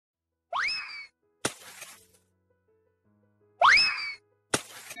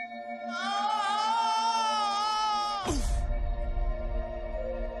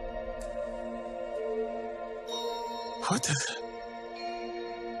What the...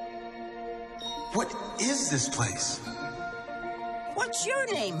 What is this place? What's your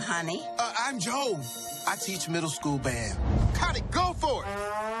name, honey? I'm Joe. I teach middle school band. Got it, go for it!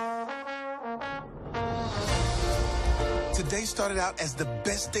 Today started out as the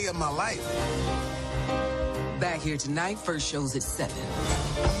best day of my life. Back here tonight, first show's at 7.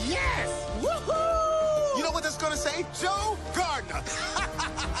 Yes! Woohoo! You know what that's gonna say? Joe Gardner.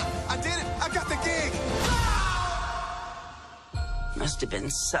 I did it. I got the gig. Must have been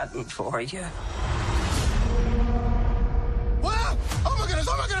sudden for you. What? Oh my goodness!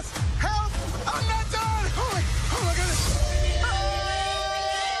 Oh my goodness! Help! I'm not done! Oh my goodness!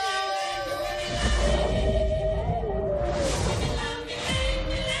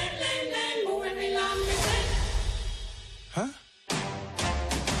 Huh?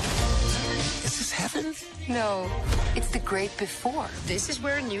 Is this heaven? No, it's the great before. This is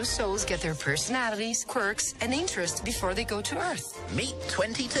where new souls get their personalities, quirks, and interests before they go to Earth. Meet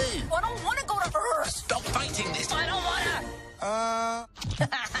 22. I don't want to go to Earth. Stop fighting this. I don't want to.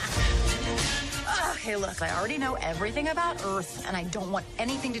 Hey, look, I already know everything about Earth, and I don't want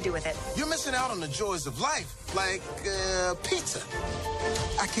anything to do with it. You're missing out on the joys of life, like pizza.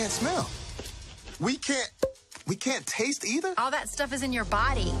 I can't smell. We can't taste either? All that stuff is in your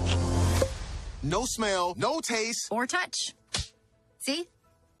body. No smell, no taste. Or touch. See?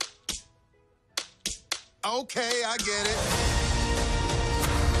 Okay, I get it.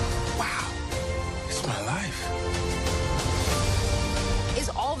 Wow, it's my life. Is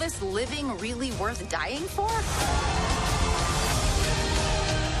all this living really worth dying for?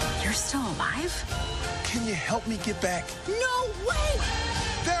 You're still alive? Can you help me get back? No way!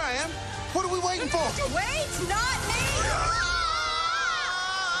 There I am. What are we waiting for? Wait, not me!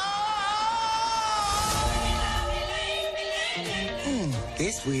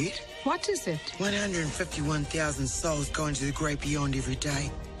 This weird. What is it? 151,000 souls going to the great beyond every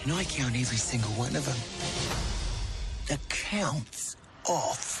day, and I count every single one of them. The count's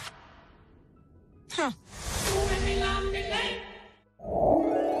off. Huh.